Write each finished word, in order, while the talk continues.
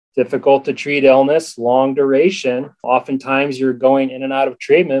difficult to treat illness, long duration. Oftentimes you're going in and out of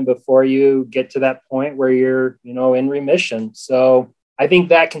treatment before you get to that point where you're, in remission. So I think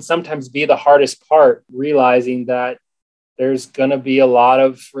that can sometimes be the hardest part, realizing that there's going to be a lot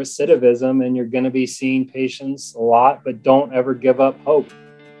of recidivism and you're going to be seeing patients a lot, but don't ever give up hope.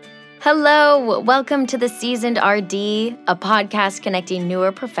 Hello, welcome to The Seasoned RD, a podcast connecting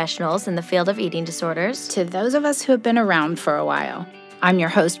newer professionals in the field of eating disorders to those of us who have been around for a while. I'm your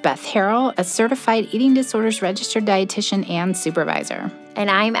host, Beth Harrell, a certified eating disorders registered dietitian and supervisor. And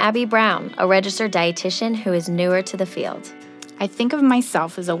I'm Abby Brown, a registered dietitian who is newer to the field. I think of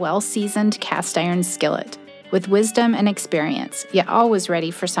myself as a well-seasoned cast iron skillet with wisdom and experience, yet always ready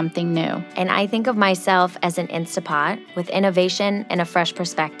for something new. And I think of myself as an Instapot with innovation and a fresh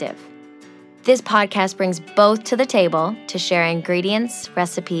perspective. This podcast brings both to the table to share ingredients,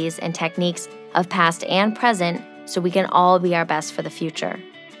 recipes, and techniques of past and present so we can all be our best for the future.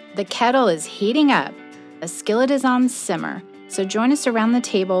 The kettle is heating up. A skillet is on simmer. So join us around the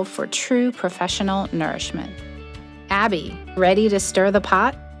table for true professional nourishment. Abby, ready to stir the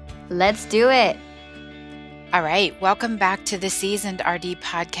pot? Let's do it. All right, welcome back to the Seasoned RD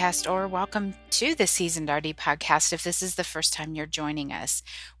podcast, or welcome to the Seasoned RD podcast if this is the first time you're joining us.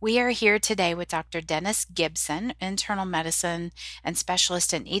 We are here today with Dr. Dennis Gibson, internal medicine and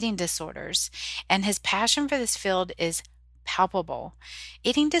specialist in eating disorders, and his passion for this field is palpable.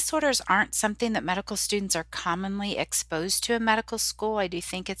 Eating disorders aren't something that medical students are commonly exposed to in medical school. I do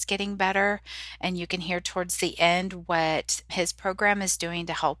think it's getting better, and you can hear towards the end what his program is doing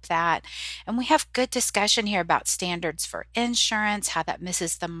to help that. And we have good discussion here about standards for insurance, how that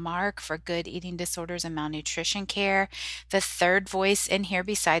misses the mark for good eating disorders and malnutrition care. The third voice in here,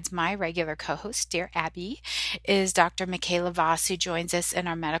 besides my regular co-host, dear Abby, is Dr. Michaela Voss, who joins us in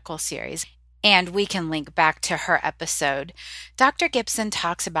our medical series. And we can link back to her episode. Dr. Gibson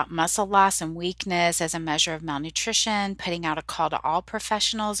talks about muscle loss and weakness as a measure of malnutrition, putting out a call to all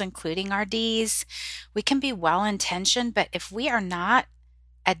professionals, including RDs. We can be well-intentioned, but if we are not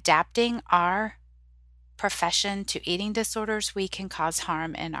adapting our profession to eating disorders, we can cause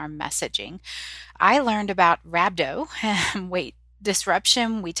harm in our messaging. I learned about rhabdo, weight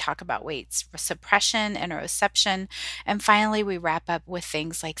disruption. We talk about weight suppression, interoception, and finally we wrap up with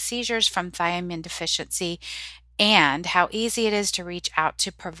things like seizures from thiamine deficiency and how easy it is to reach out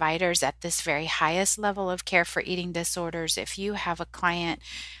to providers at this very highest level of care for eating disorders. If you have a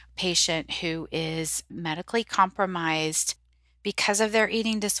patient who is medically compromised because of their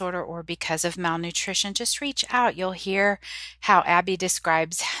eating disorder or because of malnutrition, just reach out. You'll hear how Abby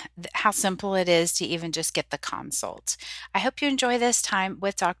describes how simple it is to even just get the consult. I hope you enjoy this time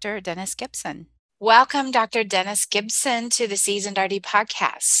with Dr. Dennis Gibson. Welcome, Dr. Dennis Gibson, to the Seasoned RD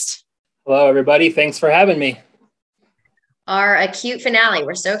podcast. Hello, everybody. Thanks for having me. Our acute finale.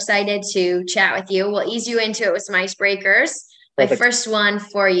 We're so excited to chat with you. We'll ease you into it with some icebreakers. My first one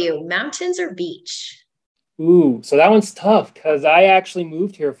for you, mountains or beach? Ooh, so that one's tough because I actually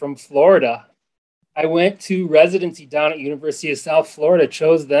moved here from Florida. I went to residency down at University of South Florida,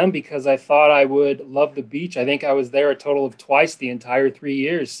 chose them because I thought I would love the beach. I think I was there a total of twice the entire 3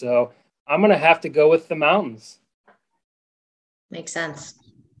 years. So I'm going to have to go with the mountains. Makes sense.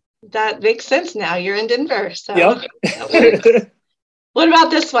 That makes sense now. You're in Denver. So. Yep. What about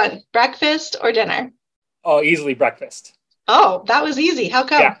this one? Breakfast or dinner? Oh, easily breakfast. Oh, that was easy. How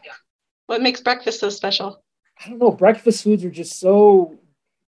come? Yeah. What makes breakfast so special? I don't know. Breakfast foods are just so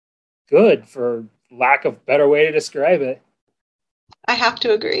good, for lack of better way to describe it. I have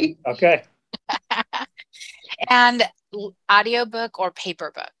to agree. Okay. And audiobook or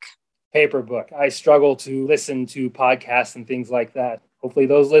paper book? Paper book. I struggle to listen to podcasts and things like that. Hopefully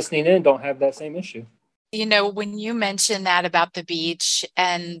those listening in don't have that same issue. You know, when you mentioned that about the beach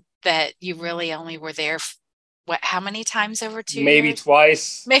and that you really only were there how many times over 2 years? Maybe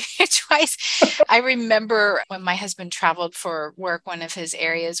twice. Maybe twice. I remember when my husband traveled for work, one of his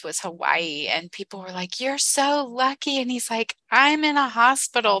areas was Hawaii, and people were like, "You're so lucky." And he's like, "I'm in a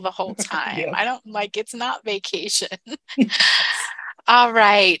hospital the whole time. Yeah. I don't it's not vacation." All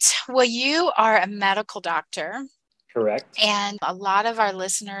right. Well, you are a medical doctor. Correct. And a lot of our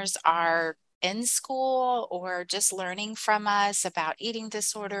listeners are in school or just learning from us about eating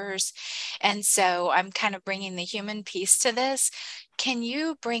disorders. And so I'm kind of bringing the human piece to this. Can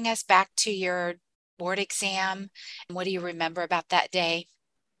you bring us back to your board exam? And what do you remember about that day?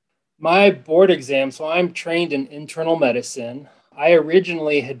 My board exam, so I'm trained in internal medicine. I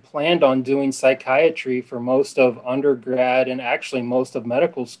originally had planned on doing psychiatry for most of undergrad and actually most of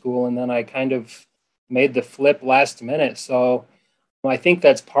medical school. And then I kind of made the flip last minute. So I think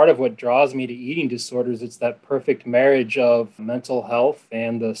that's part of what draws me to eating disorders. It's that perfect marriage of mental health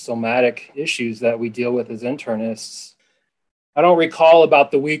and the somatic issues that we deal with as internists. I don't recall about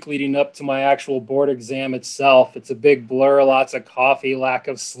the week leading up to my actual board exam itself. It's a big blur, lots of coffee, lack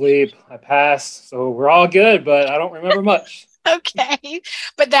of sleep. I passed, so we're all good, but I don't remember much. Okay.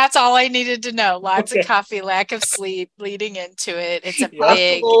 But that's all I needed to know. Lots Okay. of coffee, lack of sleep leading into it. It's a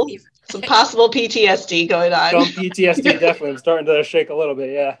some possible PTSD going on. Some PTSD, definitely. I'm starting to shake a little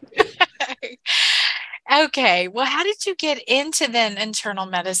bit, yeah. Okay. Well, how did you get into then internal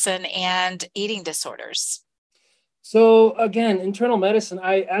medicine and eating disorders? So again, internal medicine,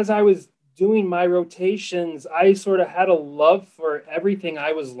 as I was doing my rotations, I sort of had a love for everything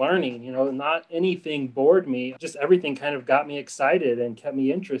I was learning. Not anything bored me, just everything kind of got me excited and kept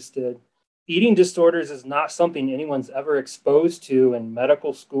me interested. Eating disorders is not something anyone's ever exposed to in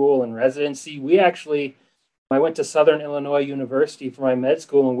medical school and residency. I went to Southern Illinois University for my med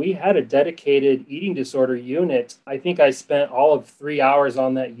school, and we had a dedicated eating disorder unit. I think I spent all of 3 hours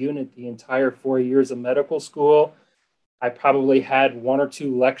on that unit the entire 4 years of medical school. I probably had 1 or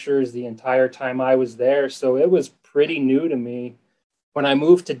 2 lectures the entire time I was there, so it was pretty new to me. When I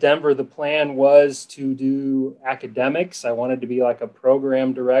moved to Denver, the plan was to do academics. I wanted to be like a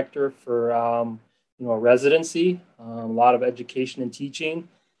program director for a residency, a lot of education and teaching.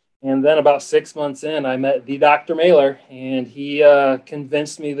 And then about 6 months in, I met the Dr. Mailer, and he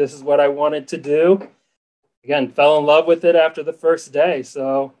convinced me this is what I wanted to do. Again, fell in love with it after the first day.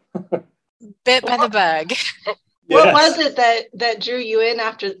 So bit by the bug. What was it that drew you in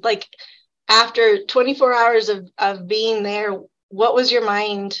after 24 hours of being there? What was your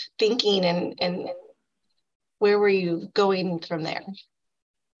mind thinking, and where were you going from there?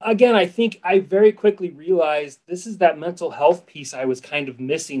 Again, I think I very quickly realized this is that mental health piece I was kind of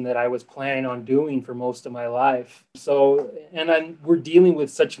missing that I was planning on doing for most of my life. So, we're dealing with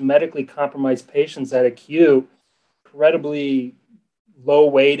such medically compromised patients at acute, incredibly low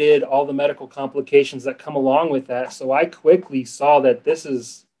weighted, all the medical complications that come along with that. So I quickly saw that this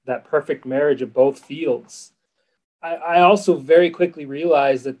is that perfect marriage of both fields. I also very quickly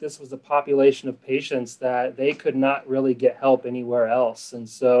realized that this was a population of patients that they could not really get help anywhere else. And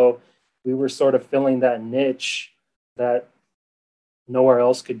so we were sort of filling that niche that nowhere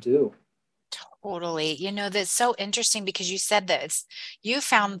else could do. Totally. That's so interesting because you said this.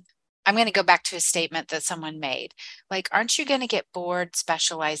 I'm going to go back to a statement that someone made. Like, aren't you going to get bored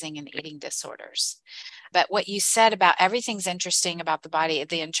specializing in eating disorders? But what you said about everything's interesting about the body,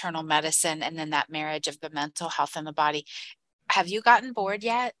 the internal medicine, and then that marriage of the mental health and the body. Have you gotten bored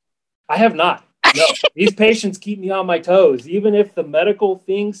yet? I have not. No, these patients keep me on my toes. Even if the medical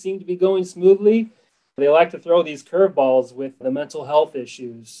things seem to be going smoothly, they like to throw these curveballs with the mental health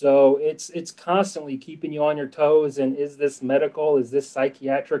issues. So it's constantly keeping you on your toes. And is this medical? Is this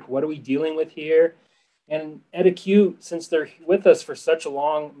psychiatric? What are we dealing with here? And at acute, since they're with us for such a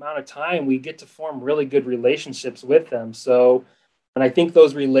long amount of time, we get to form really good relationships with them. So, and I think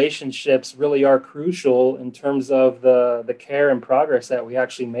those relationships really are crucial in terms of the care and progress that we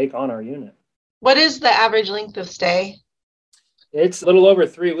actually make on our unit. What is the average length of stay? It's a little over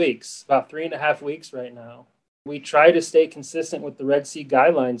 3 weeks, about 3.5 weeks right now. We try to stay consistent with the Red Sea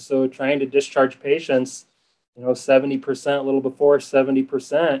guidelines. So trying to discharge patients, 70%, a little before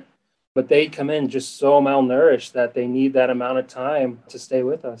 70%, but they come in just so malnourished that they need that amount of time to stay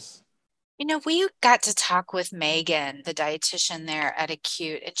with us. We got to talk with Megan, the dietitian there at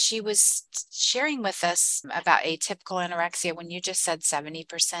Acute, and she was sharing with us about atypical anorexia when you just said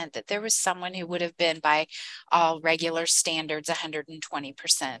 70%, that there was someone who would have been by all regular standards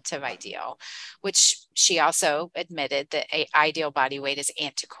 120% of ideal, which she also admitted that ideal body weight is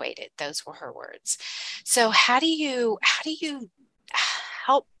antiquated. Those were her words. So how do you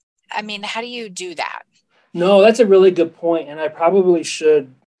help? How do you do that? No, that's a really good point, and I probably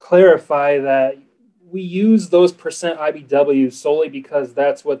should clarify that we use those percent IBW solely because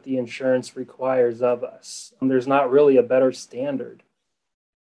that's what the insurance requires of us. There's not really a better standard.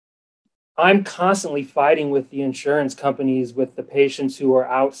 I'm constantly fighting with the insurance companies with the patients who are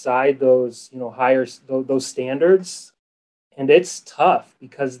outside those, higher those standards. And it's tough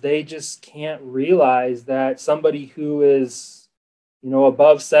because they just can't realize that somebody who is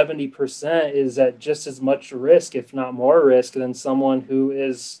above 70% is at just as much risk, if not more risk, than someone who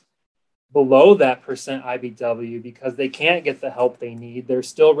is below that percent IBW because they can't get the help they need. They're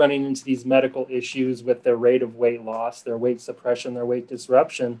still running into these medical issues with their rate of weight loss, their weight suppression, their weight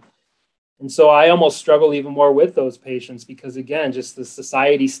disruption. And so I almost struggle even more with those patients because, again, just the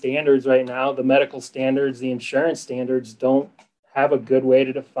society standards right now, the medical standards, the insurance standards don't have a good way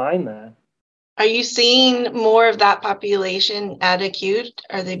to define that. Are you seeing more of that population at acute?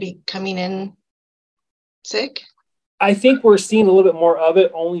 Are they coming in sick? I think we're seeing a little bit more of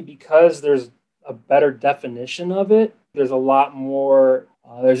it only because there's a better definition of it. There's a lot more,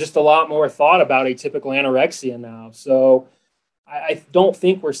 there's just a lot more thought about atypical anorexia now. So I don't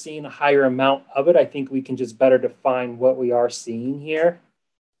think we're seeing a higher amount of it. I think we can just better define what we are seeing here.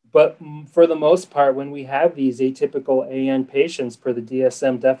 But for the most part, when we have these atypical AN patients per the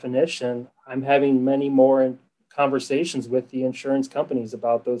DSM definition, I'm having many more conversations with the insurance companies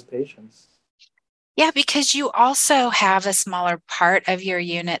about those patients. Yeah, because you also have a smaller part of your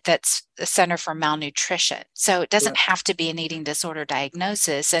unit that's the Center for Malnutrition. So it doesn't have to be an eating disorder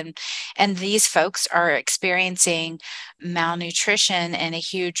diagnosis. And these folks are experiencing malnutrition in a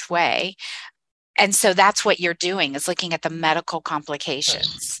huge way. And so that's what you're doing, is looking at the medical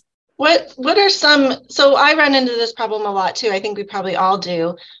complications. What are some, so I run into this problem a lot too. I think we probably all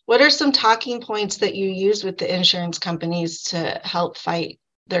do. What are some talking points that you use with the insurance companies to help fight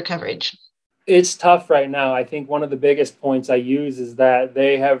their coverage? It's tough right now. I think one of the biggest points I use is that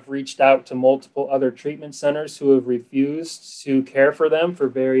they have reached out to multiple other treatment centers who have refused to care for them for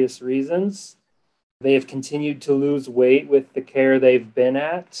various reasons. They have continued to lose weight with the care they've been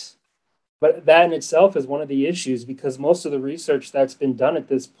at. But that in itself is one of the issues, because most of the research that's been done at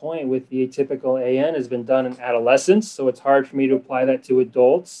this point with the atypical AN has been done in adolescents. So it's hard for me to apply that to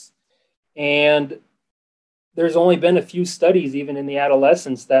adults. And there's only been a few studies, even in the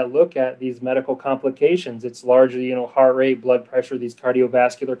adolescents, that look at these medical complications. It's largely, heart rate, blood pressure, these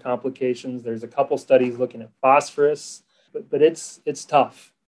cardiovascular complications. There's a couple studies looking at phosphorus, but it's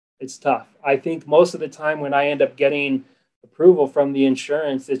tough. It's tough. I think most of the time when I end up getting approval from the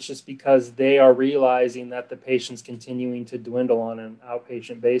insurance, it's just because they are realizing that the patient's continuing to dwindle on an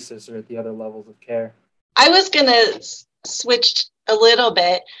outpatient basis or at the other levels of care. I was going to switch a little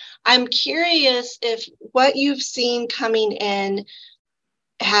bit. I'm curious if what you've seen coming in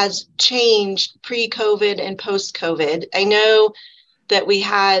has changed pre-COVID and post-COVID. I know that we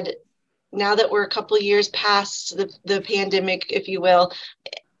had, now that we're a couple of years past the pandemic, if you will,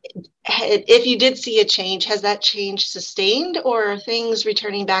 if you did see a change, has that change sustained, or are things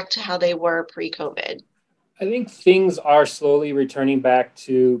returning back to how they were pre-COVID? I think things are slowly returning back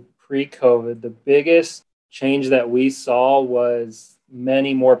to pre-COVID. The biggest change that we saw was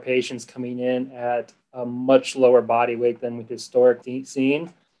many more patients coming in at a much lower body weight than we've historically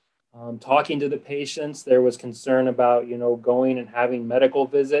seen. Talking to the patients, there was concern about, going and having medical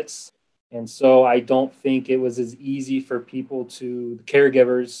visits. And so I don't think it was as easy for people the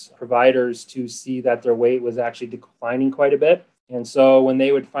caregivers, providers, to see that their weight was actually declining quite a bit. And so when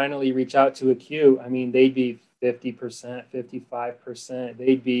they would finally reach out to acute, they'd be 50%, 55%.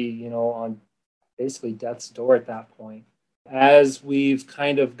 They'd be, on basically death's door at that point. As we've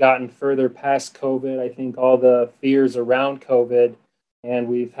kind of gotten further past COVID, I think all the fears around COVID, and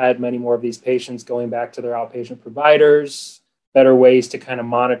we've had many more of these patients going back to their outpatient providers, better ways to kind of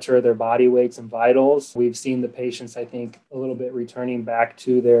monitor their body weights and vitals. We've seen the patients, I think, a little bit returning back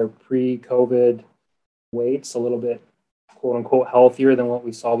to their pre-COVID weights, a little bit, quote unquote, healthier than what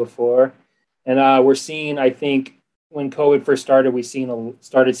we saw before. And we're seeing, I think, when COVID first started, we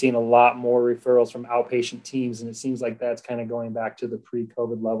started seeing a lot more referrals from outpatient teams, and it seems like that's kind of going back to the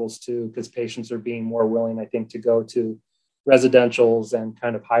pre-COVID levels too, because patients are being more willing, I think, to go to residentials and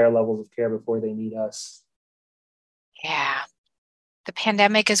kind of higher levels of care before they need us. Yeah. The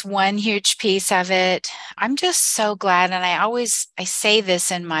pandemic is one huge piece of it. I'm just so glad, and I say this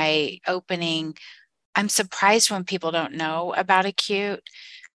in my opening, I'm surprised when people don't know about acute,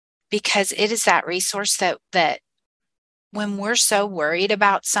 because it is that resource that when we're so worried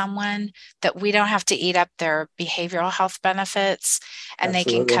about someone, that we don't have to eat up their behavioral health benefits, and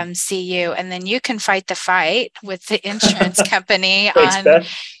Absolutely. They can come see you, and then you can fight the fight with the insurance company on,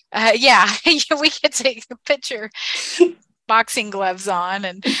 we get to take a picture, boxing gloves on,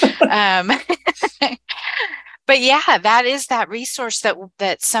 and but yeah, that is that resource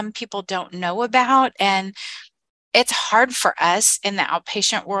that some people don't know about. And it's hard for us in the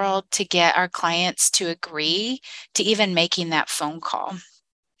outpatient world to get our clients to agree to even making that phone call.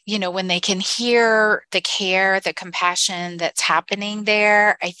 When they can hear the care, the compassion that's happening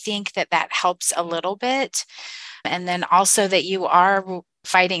there, I think that helps a little bit. And then also that you are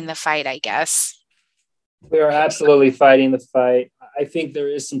fighting the fight, I guess. We are absolutely fighting the fight. I think there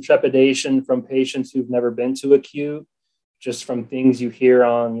is some trepidation from patients who've never been to acute, just from things you hear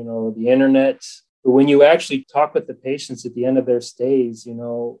on, the internet. But when you actually talk with the patients at the end of their stays,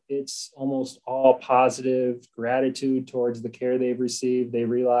 it's almost all positive gratitude towards the care they've received. They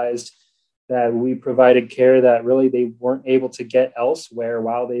realized that we provided care that really they weren't able to get elsewhere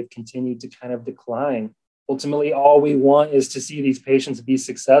while they've continued to kind of decline. Ultimately, all we want is to see these patients be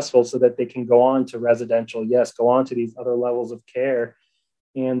successful so that they can go on to residential, yes, go on to these other levels of care.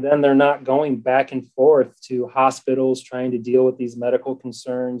 And then they're not going back and forth to hospitals trying to deal with these medical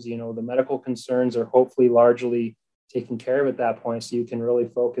concerns. You know, the medical concerns are hopefully largely taken care of at that point, so you can really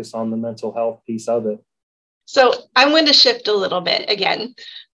focus on the mental health piece of it. So I'm going to shift a little bit again.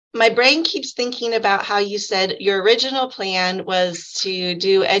 My brain keeps thinking about how you said your original plan was to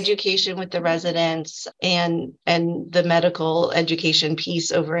do education with the residents and the medical education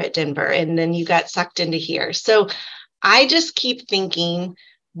piece over at Denver, and then you got sucked into here. So I just keep thinking,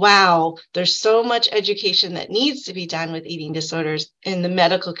 wow, there's so much education that needs to be done with eating disorders in the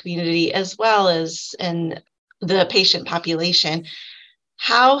medical community as well as in the patient population.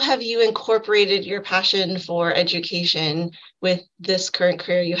 How have you incorporated your passion for education with this current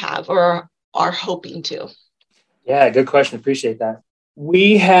career you have or are hoping to? Yeah, good question. Appreciate that.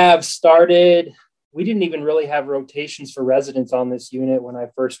 We didn't even really have rotations for residents on this unit when I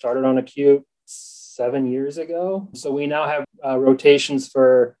first started on acute 7 years ago. So we now have rotations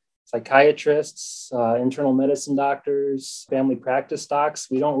for psychiatrists, internal medicine doctors, family practice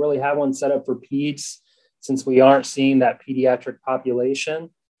docs. We don't really have one set up for peds since we aren't seeing that pediatric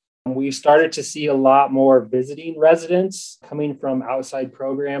population. We've started to see a lot more visiting residents coming from outside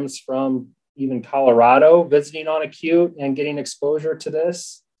programs from even Colorado, visiting on acute and getting exposure to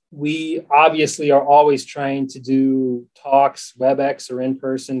this. We obviously are always trying to do talks, WebEx or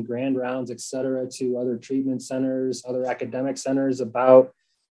in-person, grand rounds, et cetera, to other treatment centers, other academic centers about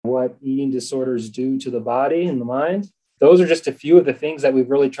what eating disorders do to the body and the mind. Those are just a few of the things that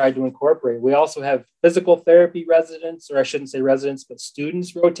we've really tried to incorporate. We also have physical therapy residents, or I shouldn't say residents, but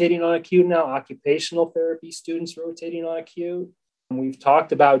students rotating on acute now, occupational therapy students rotating on acute. And we've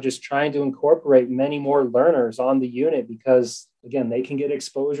talked about just trying to incorporate many more learners on the unit because, again, they can get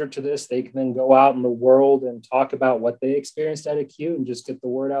exposure to this. They can then go out in the world and talk about what they experienced at acute and just get the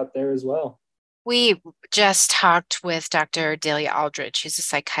word out there as well. We just talked with Dr. Delia Aldrich, who's a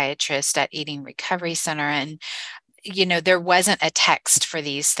psychiatrist at Eating Recovery Center, and you know, there wasn't a text for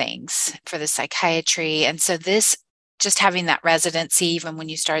these things for the psychiatry. And so this, just having that residency, even when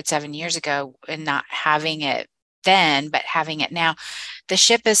you started 7 years ago and not having it then, but having it now, the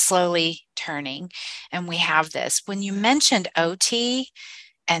ship is slowly turning and we have this. When you mentioned OT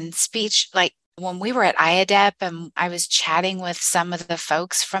and speech, like when we were at IADEP and I was chatting with some of the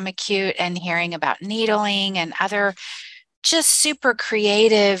folks from acute and hearing about needling and other just super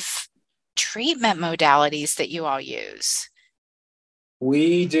creative treatment modalities that you all use.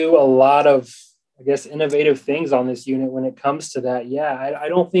 We do a lot of, I guess, innovative things on this unit when it comes to that. Yeah, I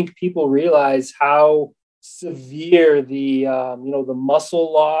don't think people realize how severe the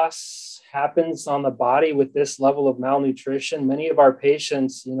muscle loss happens on the body with this level of malnutrition. Many of our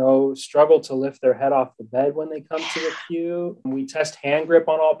patients, struggle to lift their head off the bed when they come to acute. We test hand grip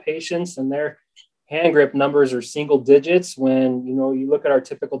on all patients, and their hand grip numbers are single digits. When, you look at our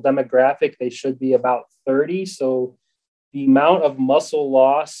typical demographic, they should be about 30. So the amount of muscle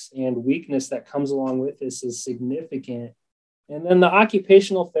loss and weakness that comes along with this is significant. And then the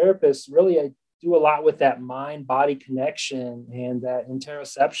occupational therapists really do a lot with that mind-body connection and that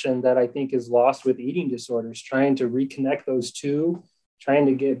interoception that I think is lost with eating disorders, trying to reconnect those two, trying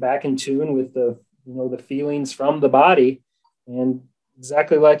to get back in tune with the feelings from the body. And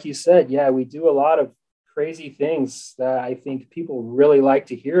exactly like you said, yeah, we do a lot of crazy things that I think people really like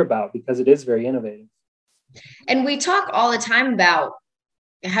to hear about because it is very innovative. And we talk all the time about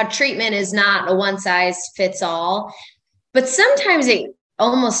how treatment is not a one size fits all, but sometimes it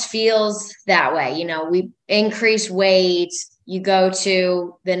almost feels that way. We increase weight, you go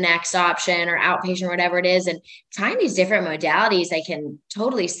to the next option or outpatient or whatever it is, and trying these different modalities, I can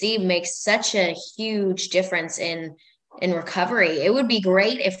totally see makes such a huge difference in recovery. It would be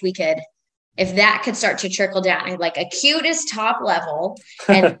great if that could start to trickle down. Like acute is top level,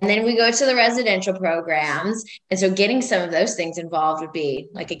 and then we go to the residential programs. And so getting some of those things involved would be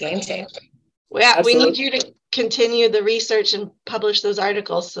like a game changer. Yeah, absolutely. We need you to continue the research and publish those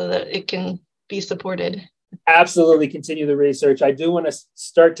articles so that it can be supported. Absolutely continue the research. I do want to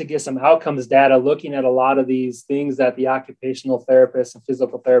start to get some outcomes data looking at a lot of these things that the occupational therapists and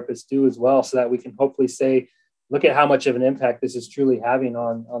physical therapists do as well, so that we can hopefully say, look at how much of an impact this is truly having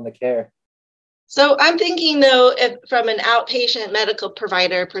on the care. So I'm thinking, though, from an outpatient medical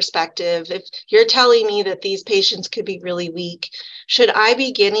provider perspective, if you're telling me that these patients could be really weak, should I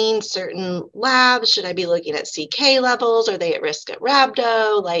be getting certain labs? Should I be looking at CK levels? Are they at risk at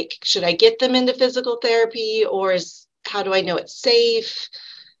rhabdo? Should I get them into physical therapy, or how do I know it's safe?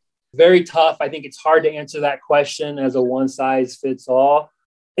 Very tough. I think it's hard to answer that question as a one size fits all.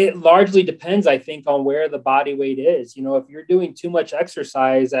 It largely depends, I think, on where the body weight is. If you're doing too much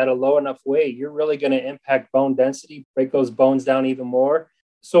exercise at a low enough weight, you're really going to impact bone density, break those bones down even more.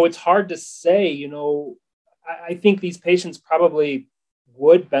 So it's hard to say. I think these patients probably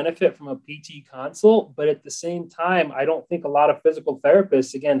would benefit from a PT consult, but at the same time, I don't think a lot of physical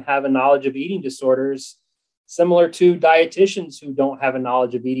therapists, again, have a knowledge of eating disorders, similar to dietitians who don't have a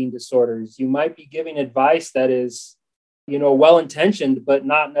knowledge of eating disorders. You might be giving advice that is, well-intentioned, but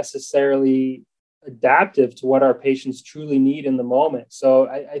not necessarily adaptive to what our patients truly need in the moment. So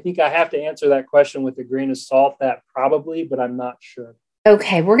I think I have to answer that question with a grain of salt, that probably, but I'm not sure.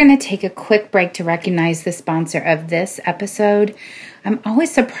 Okay, we're going to take a quick break to recognize the sponsor of this episode. I'm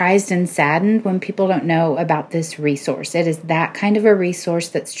always surprised and saddened when people don't know about this resource. It is that kind of a resource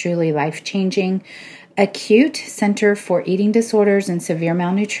that's truly life-changing. Acute Center for Eating Disorders and Severe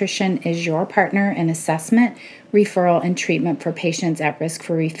Malnutrition is your partner in assessment, referral, and treatment for patients at risk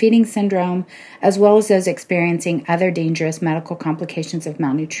for refeeding syndrome, as well as those experiencing other dangerous medical complications of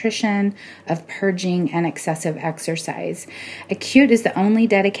malnutrition, of purging, and excessive exercise. Acute is the only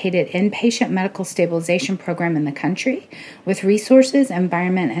dedicated inpatient medical stabilization program in the country, with resources,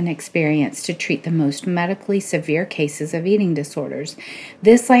 environment, and experience to treat the most medically severe cases of eating disorders.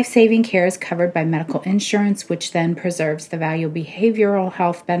 This life-saving care is covered by medical insurance, which then preserves the valuable behavioral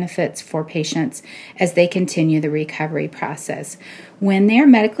health benefits for patients as they continue the recovery process. When they are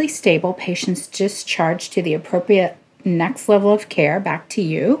medically stable, patients discharge to the appropriate next level of care back to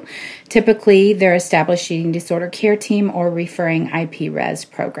you, typically their established eating disorder care team or referring IP-Res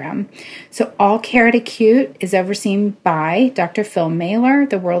program. So all care at Acute is overseen by Dr. Phil Mailer,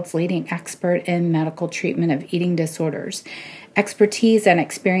 the world's leading expert in medical treatment of eating disorders. Expertise and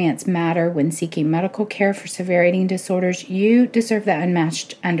experience matter when seeking medical care for severe eating disorders. You deserve the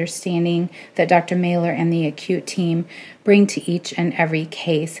unmatched understanding that Dr. Mailer and the Acute team bring to each and every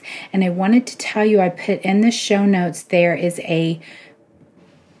case. And I wanted to tell you, I put in the show notes, there's a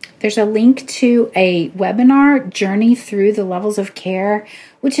link to a webinar, Journey Through the Levels of Care,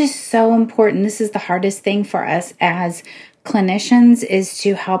 which is so important. This is the hardest thing for us as clinicians, is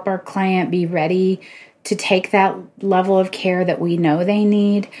to help our client be ready to take that level of care that we know they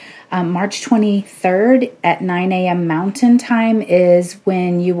need. March 23rd at 9 a.m. Mountain Time is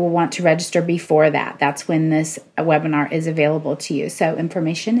when you will want to register before that. That's when this webinar is available to you. So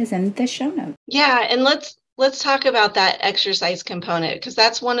information is in the show notes. Yeah, and let's talk about that exercise component, because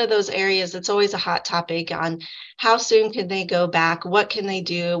that's one of those areas that's always a hot topic on how soon can they go back, what can they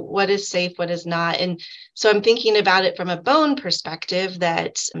do, what is safe, what is not. And so I'm thinking about it from a bone perspective,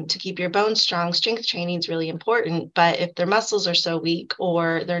 that to keep your bones strong, strength training is really important. But if their muscles are so weak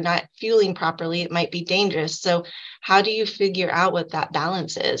or they're not fueling properly, it might be dangerous. So how do you figure out what that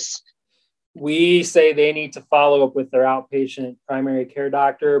balance is? We say they need to follow up with their outpatient primary care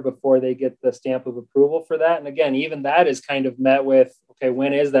doctor before they get the stamp of approval for that. And again, even that is kind of met with, okay,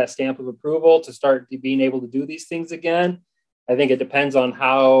 when is that stamp of approval to start being able to do these things again? I think it depends on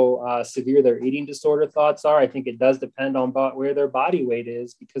how severe their eating disorder thoughts are. I think it does depend on where their body weight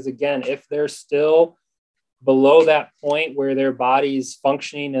is, because again, if they're still below that point where their body's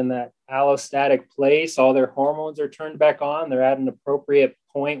functioning in that allostatic place, all their hormones are turned back on, they're at an appropriate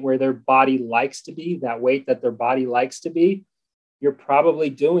point where their body likes to be, that weight that their body likes to be, you're probably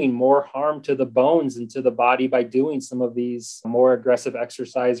doing more harm to the bones and to the body by doing some of these more aggressive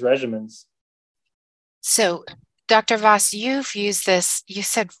exercise regimens. So, Dr. Voss, you've used this, you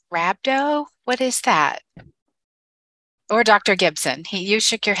said rhabdo? What is that? Or Dr. Gibson? You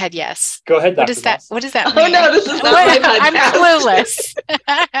shook your head yes. Go ahead, Dr. What does that, what does that mean? Oh, no, this is not my podcast. I'm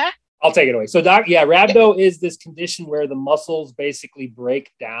clueless. I'll take it away. So, rhabdo is this condition where the muscles basically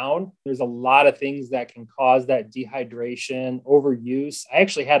break down. There's a lot of things that can cause that: dehydration, overuse. I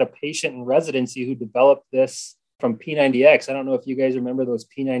actually had a patient in residency who developed this from P90X. I don't know if you guys remember those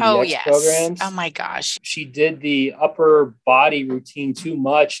P90X programs. Oh my gosh. She did the upper body routine too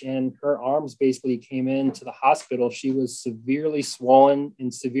much, and her arms basically came into the hospital. She was severely swollen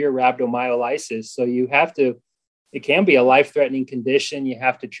and severe rhabdomyolysis. So it can be a life-threatening condition. You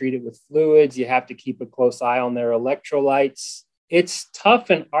have to treat it with fluids. You have to keep a close eye on their electrolytes. It's tough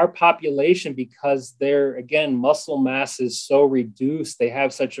in our population because their, again, muscle mass is so reduced. They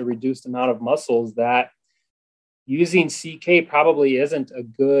have such a reduced amount of muscles that using CK probably isn't a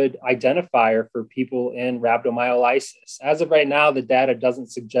good identifier for people in rhabdomyolysis. As of right now, the data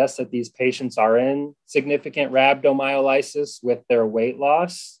doesn't suggest that these patients are in significant rhabdomyolysis with their weight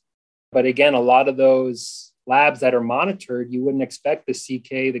loss. But again, a lot of those labs that are monitored, you wouldn't expect the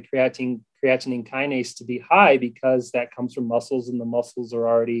CK, the creatinine kinase, to be high, because that comes from muscles, and the muscles are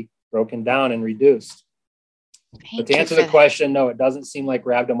already broken down and reduced. But to answer the question, no, it doesn't seem like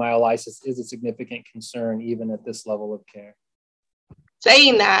rhabdomyolysis is a significant concern, even at this level of care.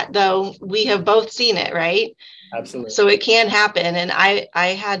 Saying that, though, we have both seen it, right? Absolutely. So it can happen. And I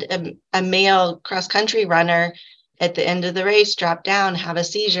had a male cross-country runner at the end of the race drop down, have a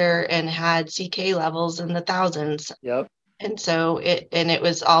seizure, and had CK levels in the thousands. Yep. And so it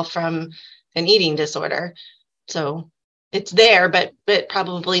was all from an eating disorder. So it's there, but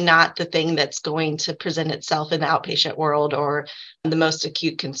probably not the thing that's going to present itself in the outpatient world or the most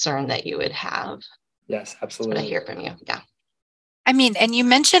acute concern that you would have. Yes, absolutely. That's what I hear from you. Yeah. I mean, and you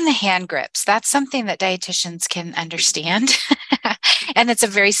mentioned the hand grips. That's something that dietitians can understand. And it's a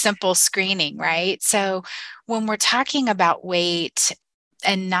very simple screening, right? So when we're talking about weight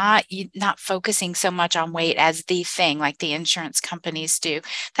and not focusing so much on weight as the thing like the insurance companies do,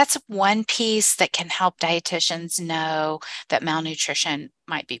 that's one piece that can help dietitians know that malnutrition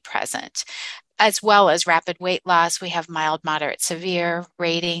might be present. As well as rapid weight loss, we have mild, moderate, severe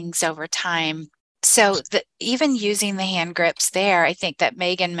ratings over time. So even using the hand grips there, I think that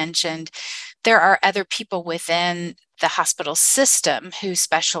Megan mentioned there are other people within the hospital system who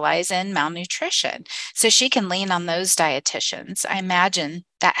specialize in malnutrition. So she can lean on those dietitians. I imagine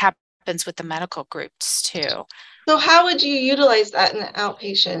that happens with the medical groups too. So how would you utilize that in the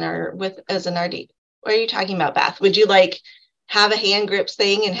outpatient or as an RD? What are you talking about, Beth? Would you have a hand grips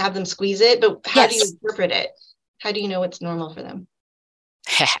thing and have them squeeze it? But how do you interpret it? How do you know what's normal for them?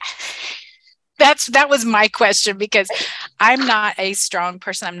 That was my question, because I'm not a strong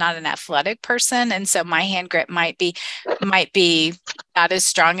person. I'm not an athletic person. And so my hand grip might be not as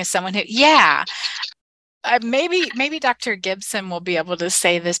strong as someone who, maybe Dr. Gibson will be able to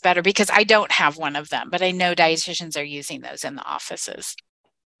say this better, because I don't have one of them, but I know dietitians are using those in the offices.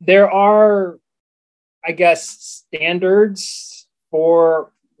 There are, I guess, standards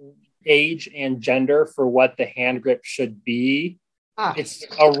for age and gender for what the hand grip should be. It's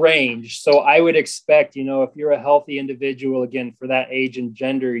a range. So I would expect, if you're a healthy individual, again, for that age and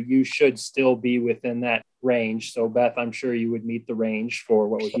gender, you should still be within that range. So Beth, I'm sure you would meet the range for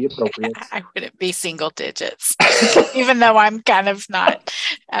what would be appropriate. I wouldn't be single digits, even though I'm kind of not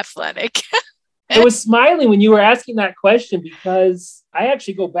athletic. I was smiling when you were asking that question, because I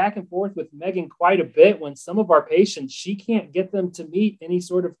actually go back and forth with Megan quite a bit when some of our patients, she can't get them to meet any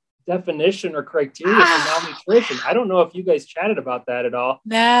sort of definition or criteria for malnutrition. I don't know if you guys chatted about that at all.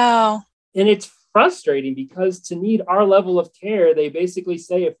 No. And it's frustrating, because to need our level of care, they basically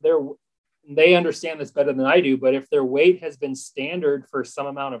say they understand this better than I do, but if their weight has been standard for some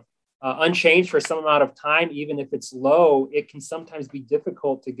amount of unchanged for some amount of time, even if it's low, it can sometimes be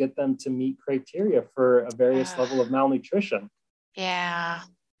difficult to get them to meet criteria for a various level of malnutrition. Yeah.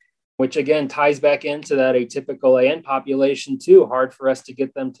 Which again ties back into that atypical AN population too. Hard for us to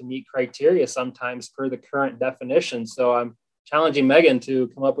get them to meet criteria sometimes per the current definition. So I'm challenging Megan to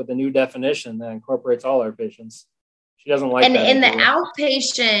come up with a new definition that incorporates all our patients. She doesn't like that. And in idea. the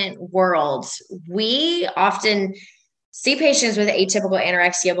outpatient world, we often see patients with atypical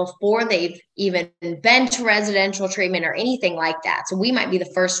anorexia before they've even been to residential treatment or anything like that. So we might be the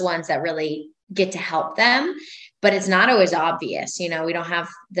first ones that really get to help them. But it's not always obvious. We don't have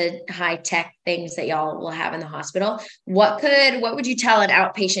the high tech things that y'all will have in the hospital. What would you tell an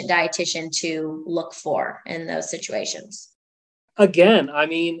outpatient dietitian to look for in those situations? Again, I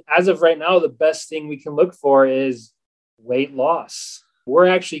mean, as of right now, the best thing we can look for is weight loss. We're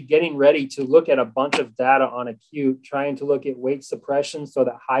actually getting ready to look at a bunch of data on acute, trying to look at weight suppression, so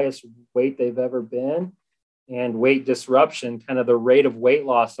the highest weight they've ever been, and weight disruption, kind of the rate of weight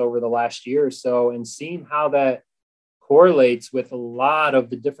loss over the last year or so, and seeing how that correlates with a lot of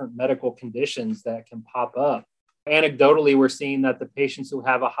the different medical conditions that can pop up. Anecdotally, we're seeing that the patients who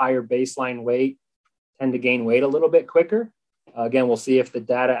have a higher baseline weight tend to gain weight a little bit quicker. Again, we'll see if the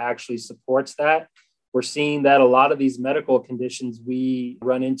data actually supports that. We're seeing that a lot of these medical conditions we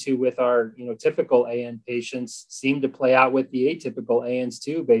run into with our typical AN patients seem to play out with the atypical ANs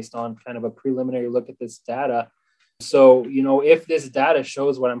too, based on kind of a preliminary look at this data. So, if this data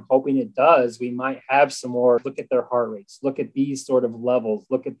shows what I'm hoping it does, we might have some more look at their heart rates, look at these sort of levels,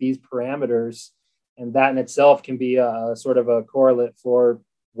 look at these parameters. And that in itself can be a sort of a correlate for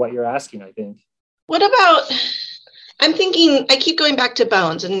what you're asking, I think. What about, I'm thinking, I keep going back to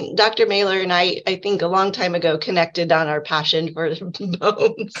bones, and Dr. Mailer and I think a long time ago connected on our passion for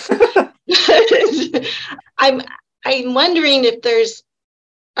bones. I'm wondering if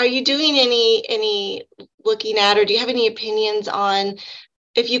are you doing any looking at, or do you have any opinions on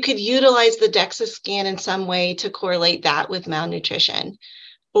if you could utilize the DEXA scan in some way to correlate that with malnutrition?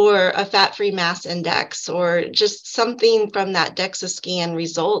 or a fat-free mass index, or just something from that DEXA scan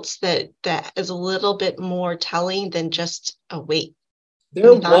results that is a little bit more telling than just a weight?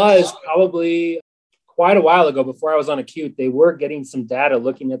 There was probably quite a while ago, before I was on acute, they were getting some data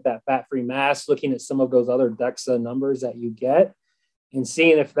looking at that fat-free mass, looking at some of those other DEXA numbers that you get and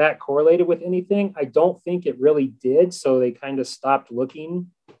seeing if that correlated with anything. I don't think it really did. So they kind of stopped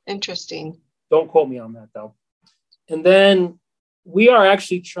looking. Interesting. Don't quote me on that though. And then we are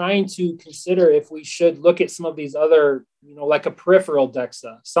actually trying to consider if we should look at some of these other, like a peripheral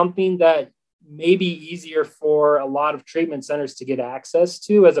DEXA, something that may be easier for a lot of treatment centers to get access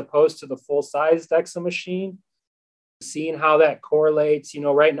to, as opposed to the full-size DEXA machine. Seeing how that correlates.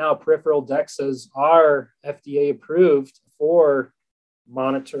 Right now, peripheral DEXAs are FDA approved for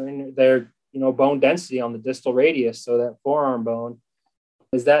monitoring their, bone density on the distal radius, so that forearm bone.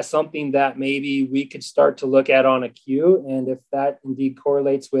 Is that something that maybe we could start to look at on acute? And if that indeed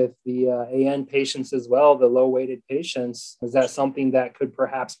correlates with the AN patients as well, the low-weighted patients, is that something that could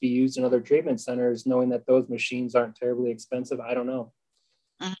perhaps be used in other treatment centers, knowing that those machines aren't terribly expensive? I don't know.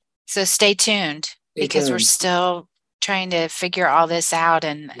 So stay tuned, because we're still trying to figure all this out,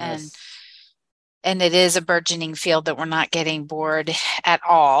 and it is a burgeoning field that we're not getting bored at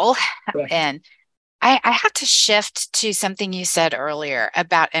all. Correct. And I have to shift to something you said earlier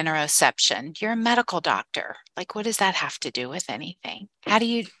about interoception. You're a medical doctor. Like, what does that have to do with anything?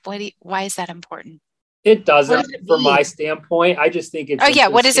 Why is that important? It doesn't, from my standpoint. I just think it's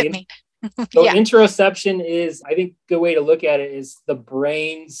what does it mean? So interoception is, I think, a good way to look at it is the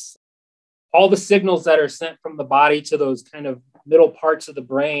brain's, all the signals that are sent from the body to those kind of middle parts of the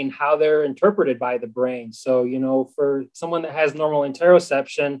brain, how they're interpreted by the brain. So, for someone that has normal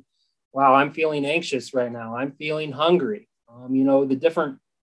interoception, wow, I'm feeling anxious right now. I'm feeling hungry. The different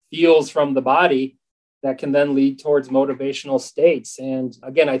feels from the body that can then lead towards motivational states. And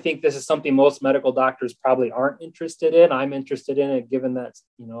again, I think this is something most medical doctors probably aren't interested in. I'm interested in it, given that,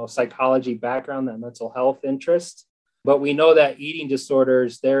 psychology background, that mental health interest. But we know that eating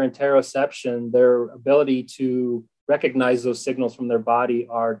disorders, their interoception, their ability to recognize those signals from their body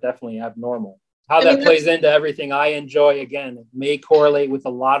are definitely abnormal. How that plays into everything I enjoy, again, it may correlate with a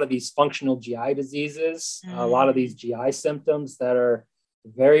lot of these functional GI diseases, a lot of these GI symptoms that are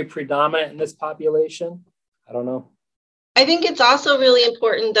very predominant in this population. I don't know. I think it's also really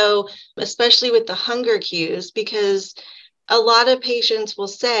important, though, especially with the hunger cues, because a lot of patients will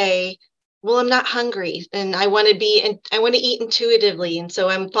say, well, I'm not hungry and I want to eat intuitively. And so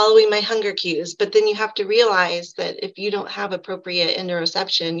I'm following my hunger cues. But then you have to realize that if you don't have appropriate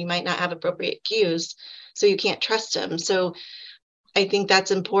interoception, you might not have appropriate cues. So you can't trust them. So I think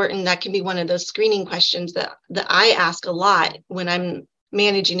that's important. That can be one of those screening questions that I ask a lot when I'm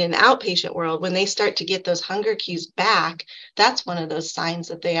managing in the outpatient world. When they start to get those hunger cues back, that's one of those signs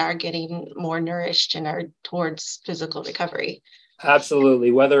that they are getting more nourished and are towards physical recovery.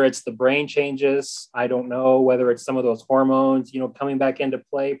 Absolutely. Whether it's the brain changes, I don't know. Whether it's some of those hormones, coming back into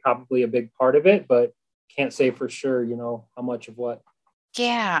play, probably a big part of it, but can't say for sure, how much of what.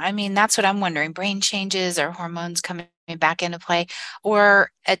 Yeah. I mean, that's what I'm wondering. Brain changes or hormones coming back into play, or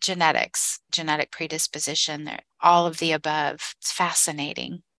genetic predisposition, all of the above. It's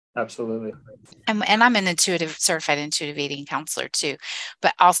fascinating. Absolutely. And I'm an certified intuitive eating counselor too,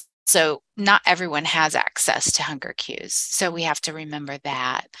 but also not everyone has access to hunger cues. So we have to remember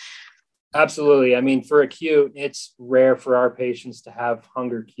that. Absolutely. I mean, for acute, it's rare for our patients to have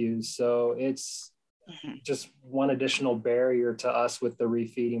hunger cues. So it's just one additional barrier to us with the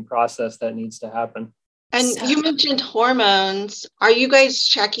refeeding process that needs to happen. And you mentioned hormones. Are you guys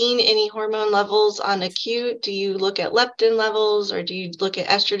checking any hormone levels on acute? Do you look at leptin levels, or do you look at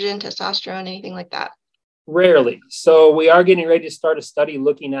estrogen, testosterone, anything like that? Rarely. So we are getting ready to start a study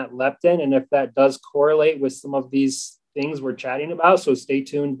looking at leptin, and if that does correlate with some of these things we're chatting about, so stay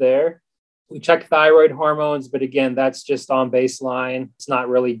tuned there. We check thyroid hormones, but again, that's just on baseline. It's not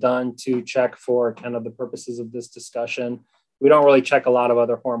really done to check for kind of the purposes of this discussion. We don't really check a lot of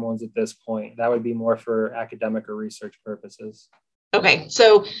other hormones at this point. That would be more for academic or research purposes. Okay,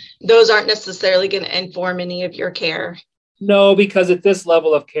 so those aren't necessarily going to inform any of your care? No, because at this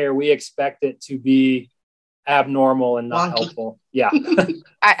level of care, we expect it to be abnormal and not helpful. Yeah.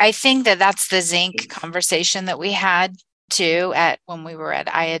 I think that's the zinc conversation that we had too when we were at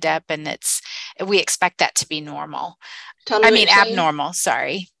IADEP, and we expect that to be normal. Abnormal,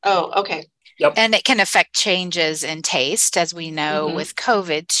 sorry. Oh, okay. Yep. And it can affect changes in taste, as we know with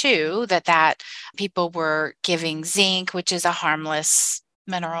COVID too, that people were giving zinc, which is a harmless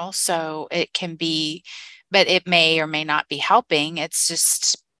mineral. So it can be, but it may or may not be helping. It's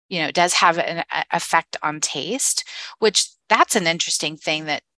just, it does have an effect on taste, which that's an interesting thing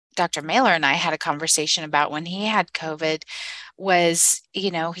that Dr. Mailer and I had a conversation about when he had COVID was,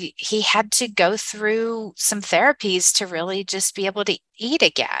 he had to go through some therapies to really just be able to eat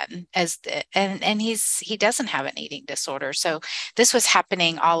again and he doesn't have an eating disorder. So this was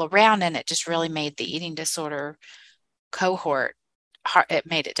happening all around, and it just really made the eating disorder cohort hard. It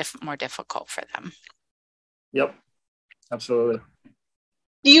made it more difficult for them. Yep, absolutely.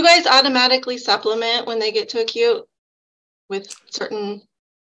 Do you guys automatically supplement when they get to acute with certain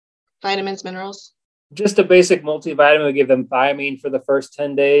vitamins, minerals? Just a basic multivitamin. We give them thiamine for the first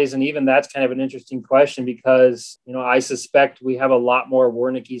 10 days. And even that's kind of an interesting question because, I suspect we have a lot more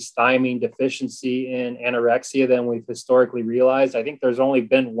Wernicke's thiamine deficiency in anorexia than we've historically realized. I think there's only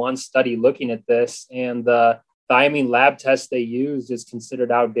been one study looking at this, and the thiamine lab test they used is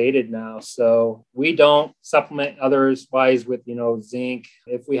considered outdated now. So we don't supplement otherwise with, zinc.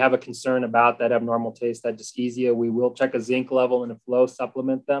 If we have a concern about that abnormal taste, that dyschezia, we will check a zinc level and a flow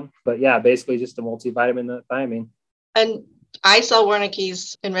supplement them. But yeah, basically just a multivitamin, thiamine. And I saw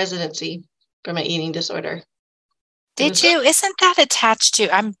Wernicke's in residency from an eating disorder. Did you? Isn't that attached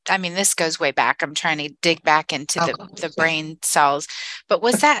to, this goes way back. I'm trying to dig back into the brain cells, but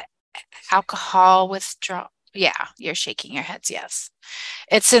was that alcohol withdrawal? Yeah, you're shaking your heads. Yes.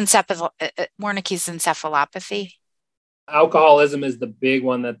 It's Wernicke's encephalopathy. Alcoholism is the big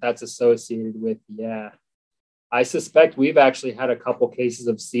one that's associated with. Yeah. I suspect we've actually had a couple cases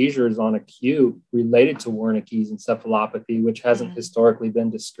of seizures on acute related to Wernicke's encephalopathy, which hasn't historically been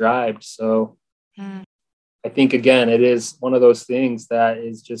described. So I think, again, it is one of those things that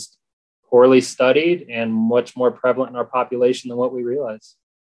is just poorly studied and much more prevalent in our population than what we realize.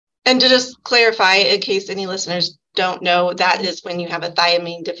 And to just clarify, in case any listeners don't know, that is when you have a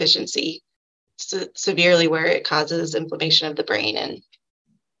thiamine deficiency severely, where it causes inflammation of the brain and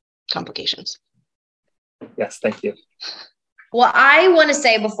complications. Yes, thank you. Well, I want to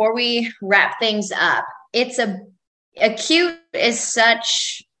say before we wrap things up, acute is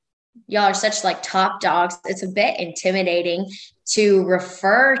such, y'all are such like top dogs. It's a bit intimidating to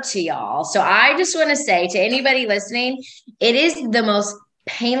refer to y'all. So I just want to say to anybody listening, it is the most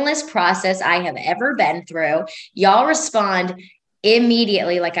painless process I have ever been through. Y'all respond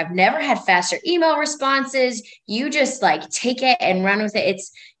immediately. Like I've never had faster email responses. You just like take it and run with it.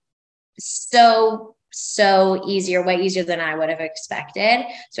 It's so easier, way easier than I would have expected.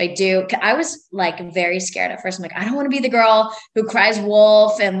 So I was like very scared at first. I'm like, I don't want to be the girl who cries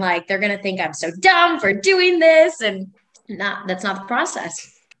wolf and like, they're going to think I'm so dumb for doing this. And that's not the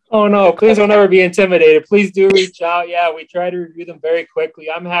process. Oh, no, please don't ever be intimidated. Please do reach out. Yeah, we try to review them very quickly.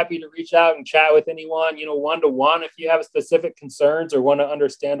 I'm happy to reach out and chat with anyone, one-to-one. If you have specific concerns or want to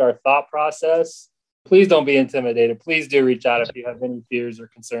understand our thought process, please don't be intimidated. Please do reach out if you have any fears or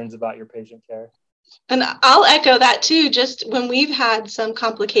concerns about your patient care. And I'll echo that too. Just when we've had some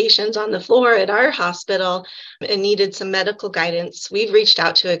complications on the floor at our hospital and needed some medical guidance, we've reached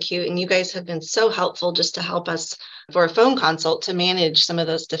out to acute, and you guys have been so helpful just to help us for a phone consult to manage some of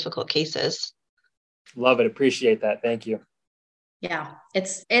those difficult cases. Love it. Appreciate that. Thank you. Yeah,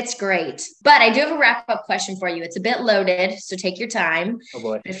 it's great. But I do have a wrap-up question for you. It's a bit loaded, so take your time. Oh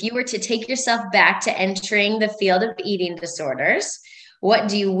boy. If you were to take yourself back to entering the field of eating disorders, what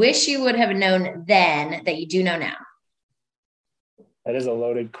do you wish you would have known then that you do know now? That is a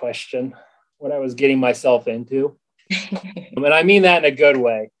loaded question. What I was getting myself into. And I mean that in a good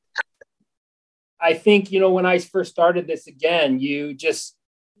way. I think, when I first started this again, you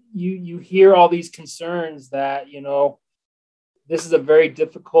hear all these concerns that, this is a very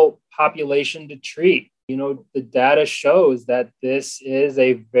difficult population to treat. The data shows that this is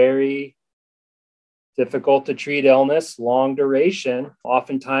a very difficult to treat illness, long duration.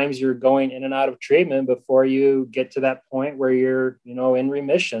 Oftentimes you're going in and out of treatment before you get to that point where you're, in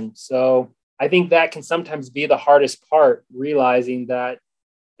remission. So I think that can sometimes be the hardest part, realizing that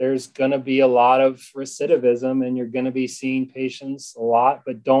there's going to be a lot of recidivism and you're going to be seeing patients a lot,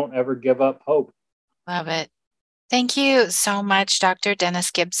 but don't ever give up hope. Love it. Thank you so much, Dr.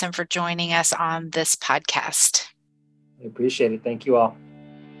 Dennis Gibson, for joining us on this podcast. I appreciate it. Thank you all.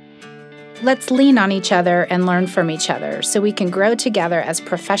 Let's lean on each other and learn from each other so we can grow together as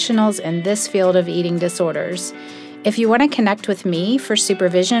professionals in this field of eating disorders. If you want to connect with me for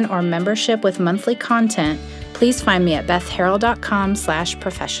supervision or membership with monthly content, please find me at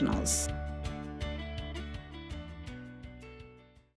bethharrell.com/professionals.